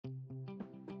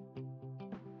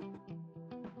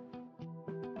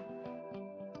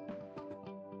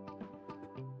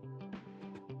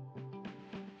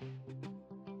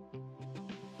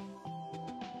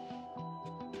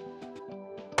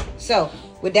So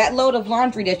with that load of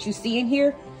laundry that you see in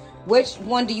here, which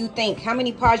one do you think? How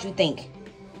many pods you think?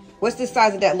 What's the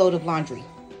size of that load of laundry?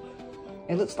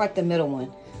 It looks like the middle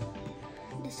one.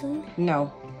 This one?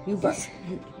 No, it looks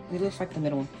like the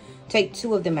middle one. Take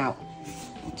 2 of them out.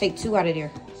 Take 2 out of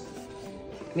there.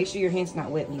 Make sure your hand's not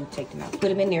wet when you take them out. Put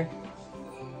them in there.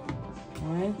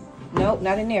 1. Nope,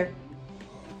 not in there.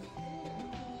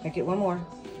 Make it 1 more.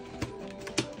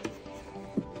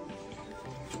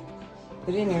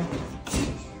 Put it in there.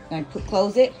 Now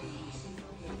close it.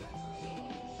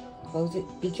 Close it.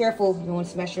 Be careful. You don't want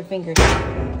to smash your fingers.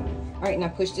 All right, now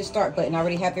push the start button. I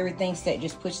already have everything set.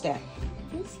 Just push that.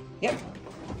 This? Yep.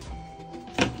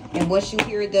 And once you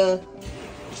hear the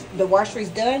washer is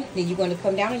done, then you're going to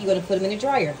come down and you're going to put them in the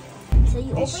dryer. So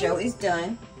you open The show is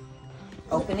done.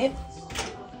 Open it.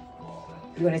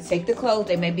 You're going to take the clothes.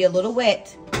 They may be a little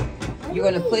wet. You're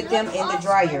going to put them in the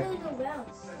dryer.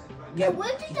 Yep.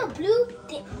 What did the blue?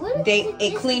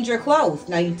 It cleans your clothes.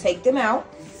 Now you take them out.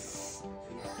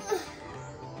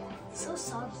 So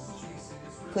soft.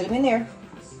 Put them in there.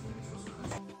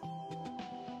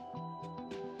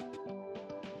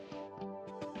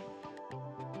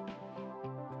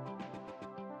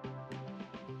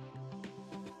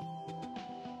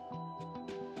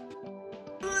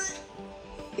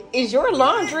 Is your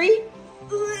laundry?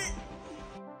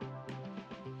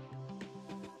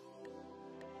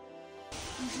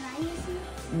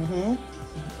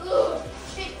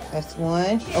 That's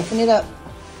 1. Open it up.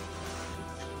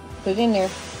 Put it in there.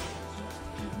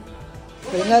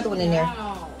 Put another one in there.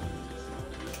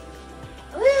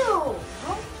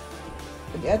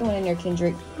 Put the other one in there,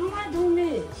 Kendrick. How am I doing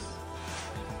this?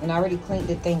 And I already cleaned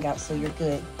the thing out, so you're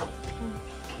good.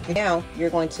 Now you're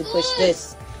going to push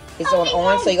this. It's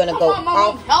on, so you're gonna go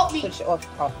off. Help me. Push it off.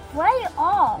 Why are you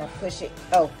off? Now push it.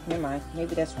 Oh, never mind.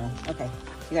 Maybe that's wrong. Okay,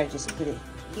 you gotta just put it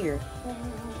here, and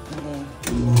then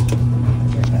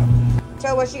there we go.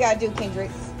 Tell what you gotta do, Kendrick.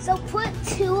 So put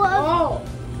 2 of.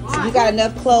 So you got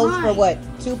enough clothes for what?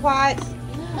 2 pods?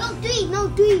 No, 3. No,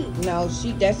 3. No,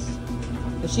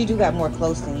 but she do got more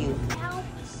clothes than you.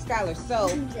 Skylar, so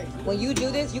when you do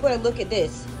this, you're gonna look at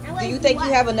this. Do you think you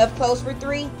have enough clothes for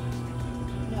 3?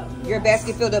 No. Your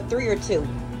basket filled up 3 or 2?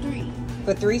 3.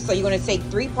 For 3, so you're gonna take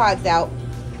 3 pods out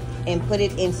and put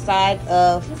it inside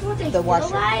of the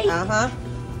washer. Like?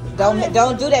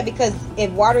 Don't do that, because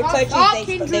if water touches,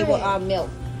 they will melt.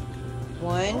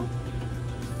 1,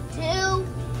 2,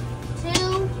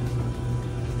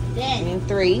 then and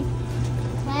 3. Can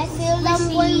I fill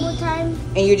them one more time?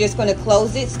 And you're just gonna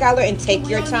close it, Skylar, and take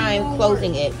your time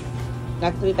closing it.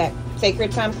 Now put it back. Take your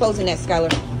time closing that, Skylar.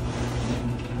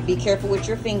 Be careful with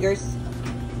your fingers.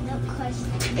 No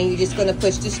question. And you're just gonna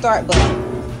push the start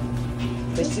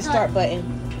button. Push the start button.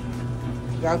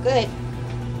 You're all good.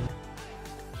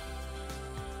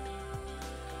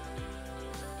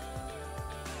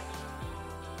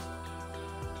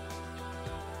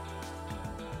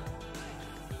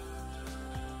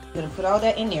 You're gonna put all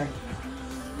that in there.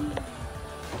 The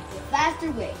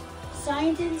faster way.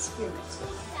 Science and experiments.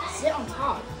 Sit on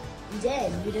top.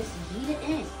 Then you just beat it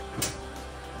in.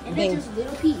 And then just a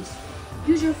little piece.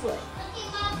 Use your foot.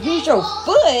 Use your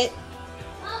foot?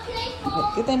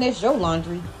 Good thing that's your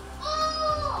laundry.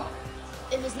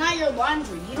 If it's not your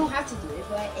laundry, you don't have to do it.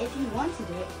 But if you want to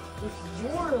do it with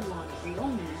your laundry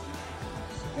only,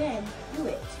 then do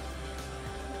it. It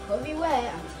could be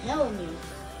wet, I'm telling you.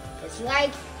 It's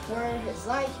like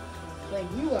when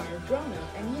you are a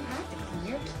grown-up and you have to clean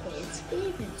your kid's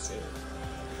bathing suit.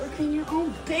 Or clean your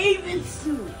own bathing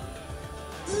suit.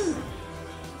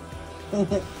 And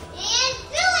do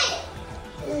it!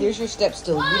 Here's your step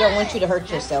stool. We don't want you to hurt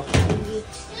yourself.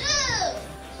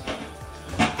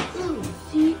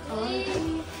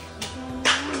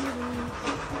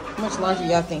 How much laundry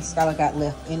y'all think Skylar got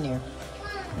left in there?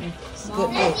 It's a good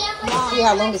bit. Let's see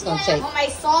how long it's gonna take. I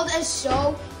saw this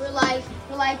show where like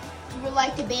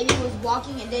the baby was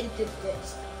walking and then it did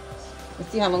this.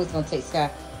 Let's see how long it's gonna take, Sky.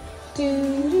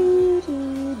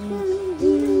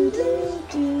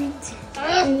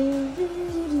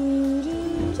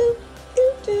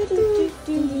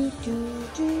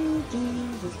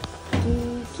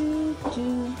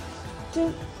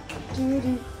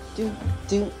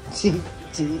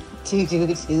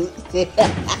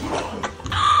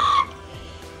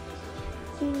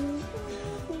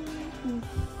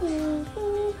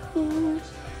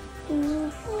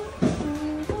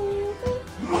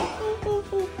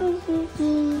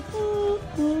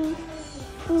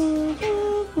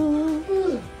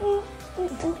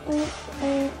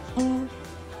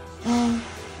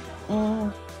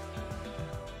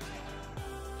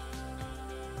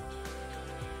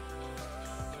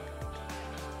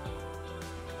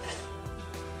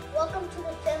 welcome to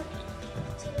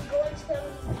the Goins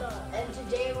Family Vlog. And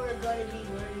today we're going to be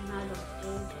learning how to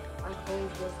fold our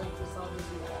clothes just like we saw this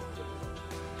video.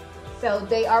 So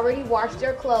they already washed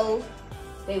their clothes.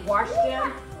 They washed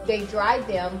them. They dried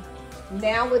them.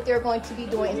 Now what they're going to be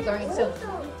doing is learning to...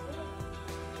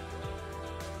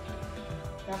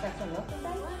 Y'all got some milk in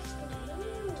there?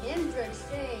 Kendrick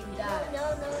saying that.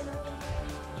 No.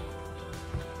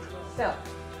 So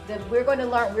we're going to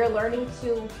learn, we're learning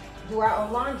to do our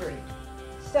own laundry.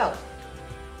 So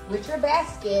with your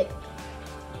basket,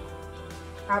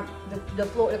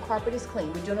 the carpet is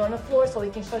clean. We're doing it on the floor so we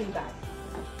can show you guys.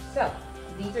 So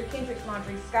these are Kendrick's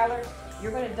laundry. Skylar,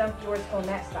 you're going to dump yours on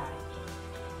that side.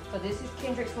 So this is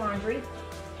Kendrick's laundry.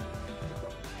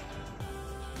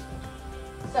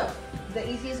 So the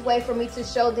easiest way for me to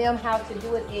show them how to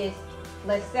do it is,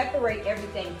 let's separate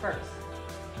everything first.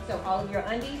 So all of your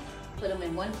undies, put them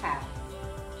in one pile.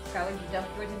 Skylar, you dump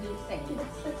yours and do the same.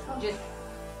 Just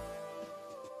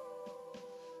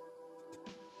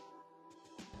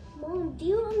Mom, do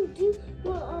you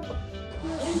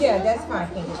yeah, that's fine,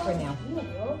 Kendrick, for now.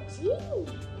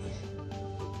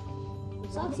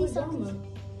 Socks.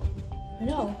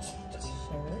 No.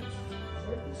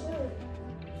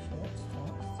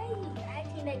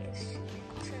 Acting like a shirt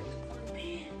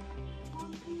on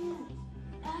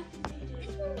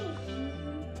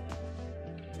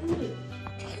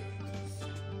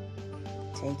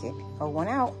Take it, pull one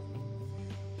out,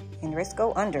 and the rest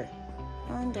go under.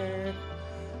 Under.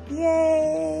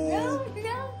 Yay! No.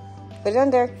 Put it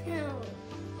under. No.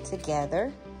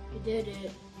 Together. We did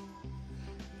it.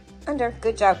 Under.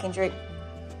 Good job, Kendrick.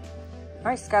 All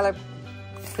right, Skylar,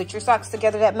 put your socks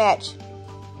together that match.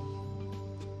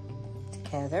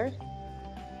 Together.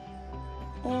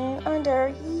 And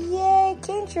under. Yay,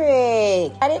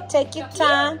 Kendrick. Got it? Take your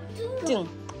time. Dun,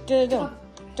 dun, dun,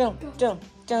 dun, dun,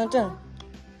 dun, dun.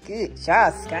 Good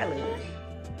job, Skylar.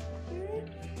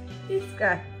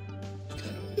 Sky.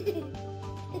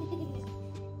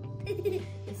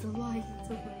 It's a lie.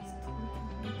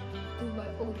 Do my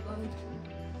own laundry.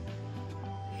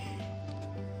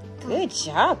 Good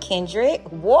job, Kendrick.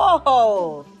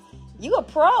 Whoa. You a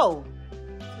pro.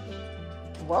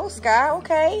 Whoa, Sky.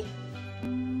 Okay.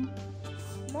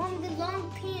 Mom, the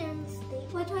long pants.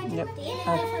 What do I do Yep. with the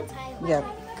different type? Yeah.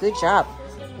 Good job.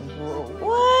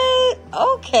 What?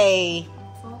 Okay.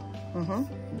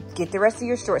 Get the rest of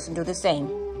your shorts and do the same.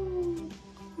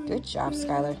 Good job,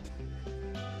 Skylar.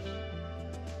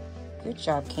 Good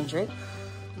job, Kendrick.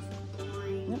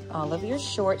 All of your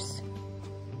shorts.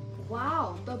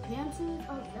 Wow, the pants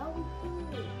are very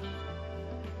good.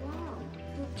 Wow.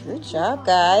 Good job,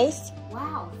 guys.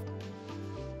 Wow.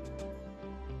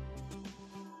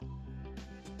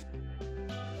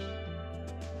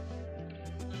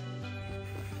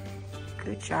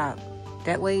 Good job.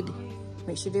 That way,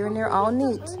 make sure they're in there all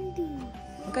neat.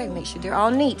 Okay, make sure they're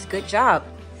all neat. Good job.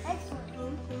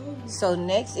 So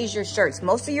next is your shirts.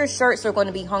 Most of your shirts are going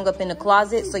to be hung up in the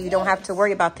closet, so you don't have to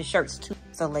worry about the shirts too.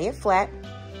 So lay it flat.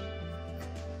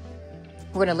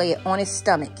 We're going to lay it on his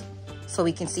stomach so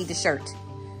we can see the shirt.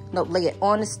 No, lay it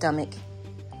on the stomach.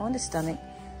 On the stomach.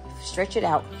 Stretch it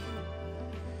out.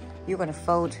 You're going to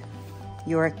fold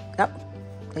your,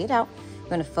 lay it out. You're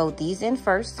going to fold these in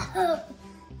first.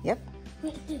 Yep.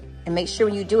 And make sure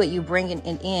when you do it, you bring it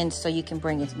in so you can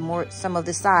bring it more, some of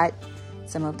the side,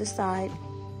 some of the side,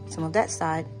 some of that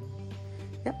side.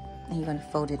 Yep. And you're going to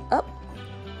fold it up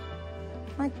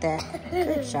like that.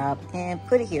 Good job. And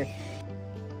put it here.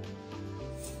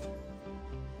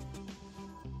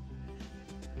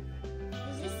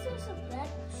 Is this just a black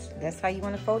shirt? That's how you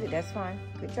want to fold it. That's fine.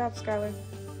 Good job, Skylar.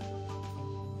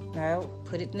 Now,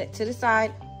 put it to the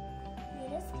side.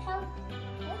 Yes, how?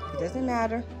 It doesn't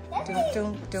matter.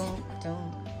 Dun.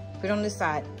 Put it on the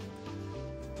side.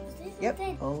 Yep.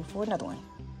 Oh, for another one.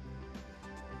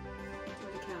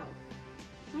 The cow.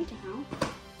 Hi, cow.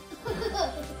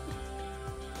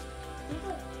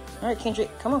 All right, Kendrick,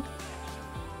 come on.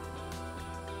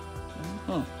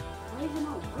 Why is it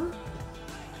not work?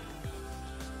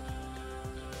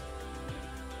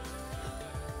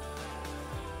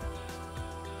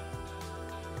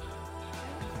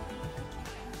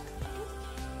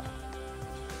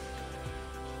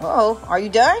 Uh-oh, are you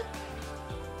done?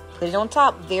 Put it on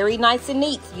top, very nice and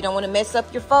neat. You don't want to mess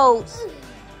up your folds. All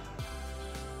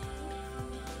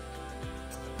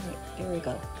right, there we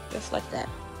go, just like that.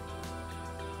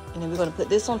 And then we're going to put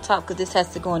this on top because this has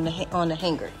to go on the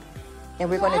hanger. And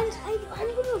we're going to... I'm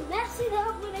going to mess it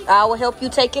up when I will help you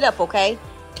take it up, okay?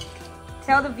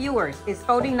 Tell the viewers, is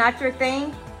folding not your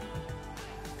thing?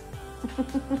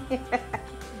 Because.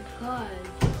 All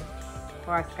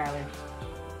right, Skylar.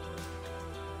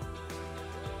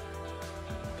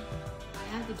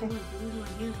 have to do my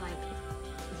hands like.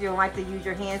 You don't like to use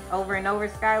your hands over and over,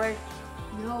 Skylar?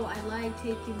 No, I like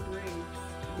taking breaks.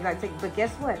 You like to take, but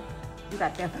guess what? You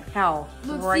got that power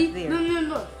Look, right see? there.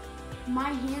 Look. My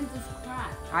hands is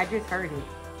cracked. I just heard it.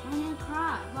 My hand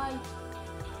cracked. Like,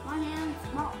 my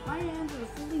hands are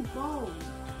fully boned.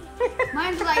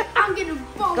 Mine's like, I'm getting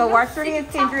boned. Go wash your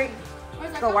hands, Kendrick.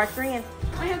 Like, Go wash your hands.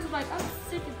 My hands are like, I'm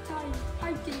sick and tired.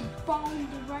 I'm getting boned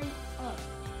right up.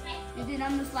 And then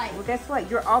I'm just like, Well, guess what?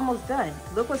 You're almost done.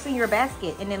 Look what's in your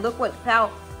basket. And then look what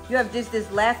pal, you have just this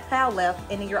last pal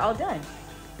left, and then you're all done.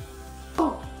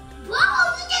 Whoa,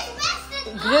 you just messed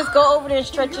it up. Just go over there and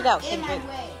stretch it out, in my Kendrick.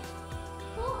 way.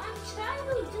 Oh, I'm trying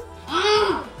to do.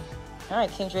 All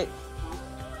right, Kendrick.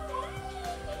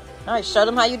 All right, show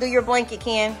them how you do your blanket,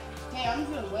 Ken. Hey, I'm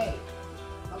just gonna wait.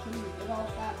 I'll come here, big old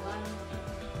fat blind.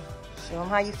 Show them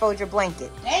how you fold your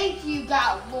blanket. Thank you,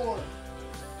 God, Lord.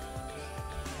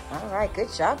 All right, good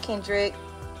job, Kendrick.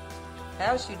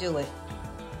 How else you do it?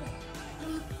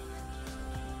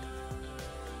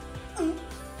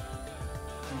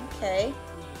 Okay.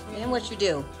 Then what you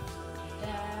do?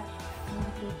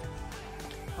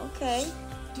 Okay.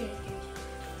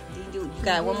 You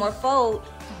got one more fold.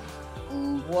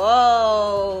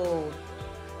 Whoa.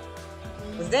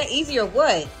 Was that easy or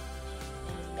what?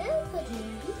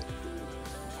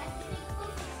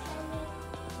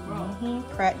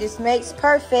 Practice makes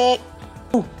perfect.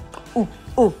 Ooh, ooh,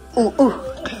 ooh, ooh,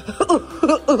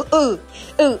 ooh.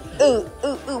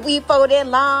 Ooh. We folded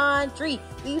laundry.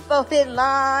 We folded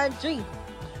laundry.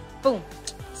 Boom.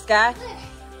 Sky.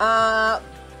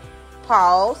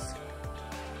 Pause.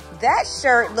 That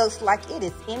shirt looks like it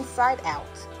is inside out.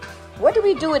 What do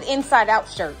we do with inside out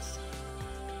shirts?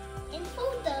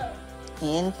 Infold them.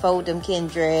 Infold them,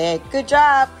 Kendrick. Good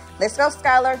job. Let's go,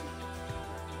 Skylar.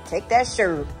 Take that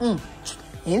shirt.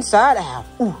 Inside out.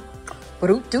 Ooh.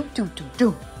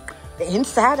 Do. The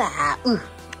inside out. Ooh.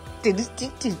 Do.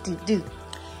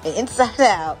 The inside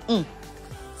out.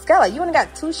 Skylar, you only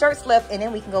got 2 shirts left, and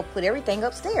then we can go put everything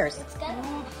upstairs. Let's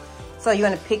go. So you're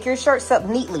going to pick your shirts up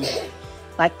neatly,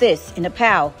 like this, in a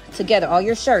pile, together, all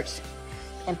your shirts,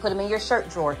 and put them in your shirt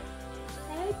drawer.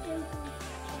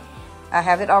 I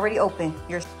have it already open.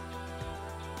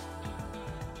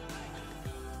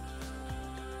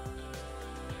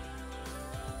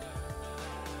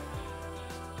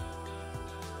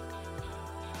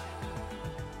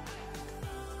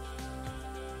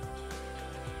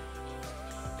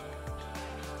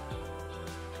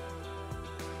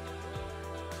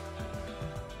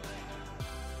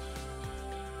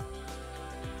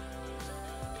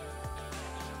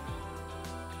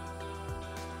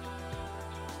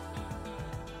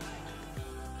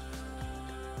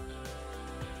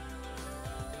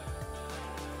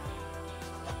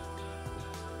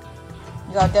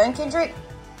 You all done, Kendrick?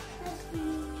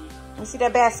 Let me see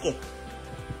that basket.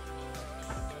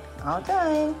 All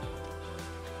done.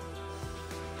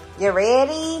 You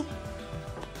ready?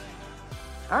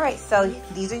 All right, so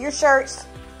these are your shirts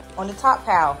on the top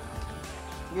pile.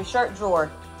 Your shirt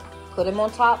drawer. Put them on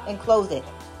top and close it.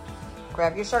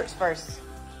 Grab your shirts first.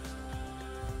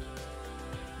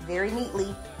 Very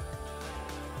neatly.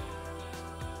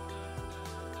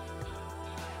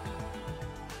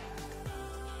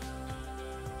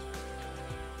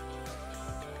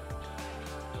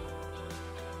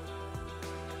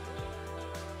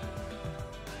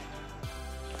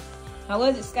 How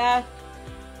was it, Sky?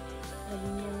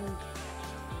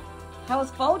 How was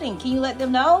folding? Can you let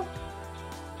them know?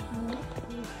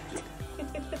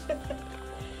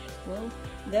 Well,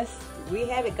 we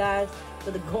have it, guys,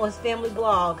 for the Goins Family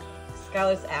Blog.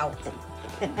 Skylar's out.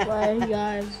 Bye,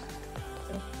 guys.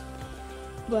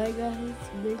 Bye, guys.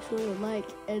 Make sure to like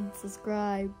and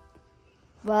subscribe.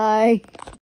 Bye.